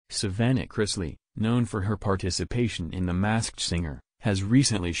Savannah Chrisley, known for her participation in The Masked Singer, has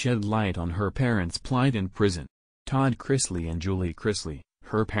recently shed light on her parents' plight in prison. Todd Chrisley and Julie Chrisley,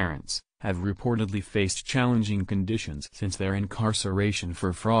 her parents, have reportedly faced challenging conditions since their incarceration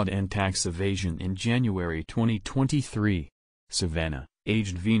for fraud and tax evasion in January 2023. Savannah,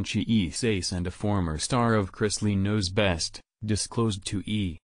 aged 26 and a former star of Chrisley Knows Best, disclosed to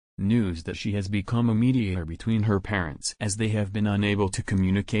E! News that she has become a mediator between her parents as they have been unable to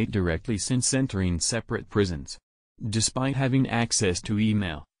communicate directly since entering separate prisons. Despite having access to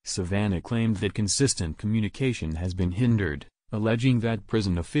email, Savannah claimed that consistent communication has been hindered, alleging that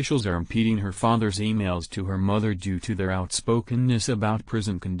prison officials are impeding her father's emails to her mother due to their outspokenness about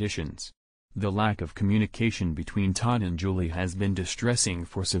prison conditions. The lack of communication between Todd and Julie has been distressing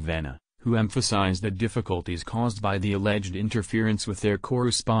for Savannah, who emphasized the difficulties caused by the alleged interference with their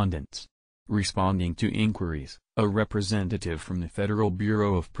correspondence. Responding to inquiries, a representative from the Federal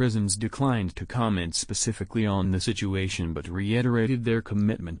Bureau of Prisons declined to comment specifically on the situation but reiterated their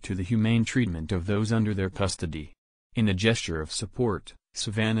commitment to the humane treatment of those under their custody. In a gesture of support,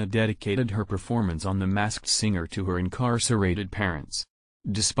 Savannah dedicated her performance on The Masked Singer to her incarcerated parents.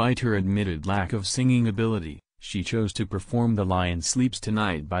 Despite her admitted lack of singing ability, she chose to perform The Lion Sleeps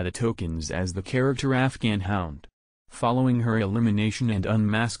Tonight by the Tokens as the character Afghan Hound. Following her elimination and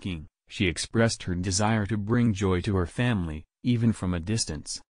unmasking, she expressed her desire to bring joy to her family, even from a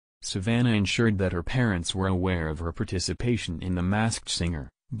distance. Savannah ensured that her parents were aware of her participation in The Masked Singer,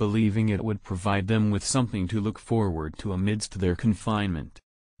 believing it would provide them with something to look forward to amidst their confinement.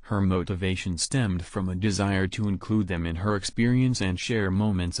 Her motivation stemmed from a desire to include them in her experience and share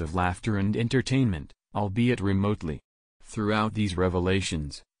moments of laughter and entertainment, albeit remotely. Throughout these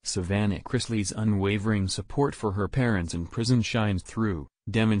revelations, Savannah Chrisley's unwavering support for her parents in prison shines through,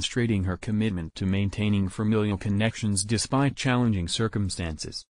 demonstrating her commitment to maintaining familial connections despite challenging circumstances.